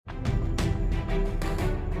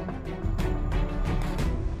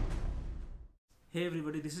Hey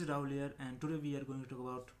everybody, this is Rahul here, and today we are going to talk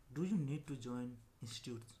about, do you need to join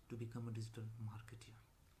institutes to become a digital marketer?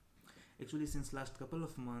 Actually, since last couple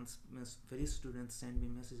of months, various students send me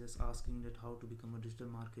messages asking that how to become a digital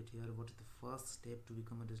marketer, what is the first step to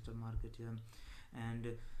become a digital marketer,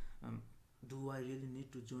 and um, do I really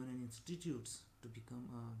need to join any institutes to become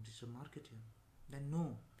a digital marketer? Then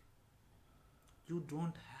no, you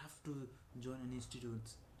don't have to join any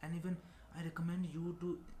institutes. And even I recommend you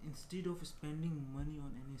to, instead of spending money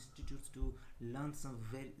on any institutes to learn some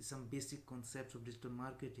basic concepts of digital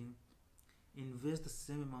marketing, invest the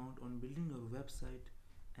same amount on building your website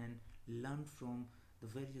and learn from the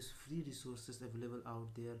various free resources available out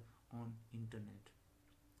there on internet.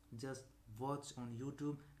 Just watch on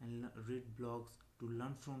YouTube and read blogs to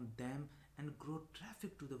learn from them and grow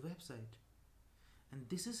traffic to the website. And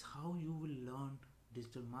this is how you will learn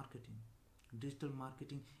digital marketing. Digital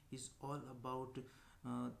marketing is all about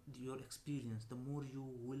your experience. The more you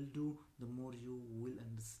will do, the more you will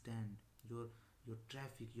understand your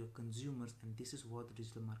traffic, your consumers, and this is what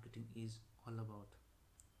digital marketing is all about.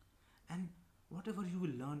 And whatever you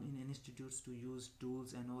will learn in institutes to use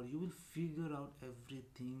tools and all, you will figure out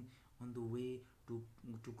everything on the way to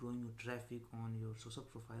growing your traffic on your social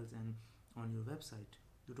profiles and on your website.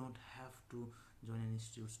 You don't have to join any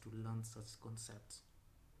institutes to learn such concepts.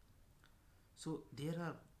 So there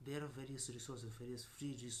are various resources, various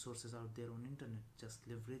free resources out there on internet. Just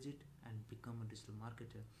leverage it and become a digital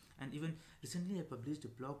marketer. And even recently I published a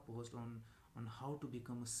blog post on how to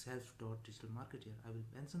become a self-taught digital marketer. I will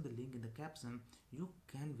mention the link in the caption. You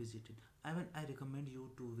can visit it. I recommend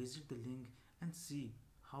you to visit the link and see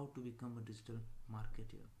how to become a digital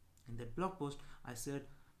marketer. In that blog post I said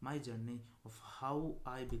my journey of how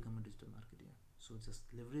I become a digital marketer. So just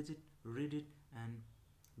leverage it, read it, and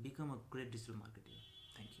become a great digital marketer.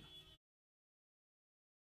 Thank you.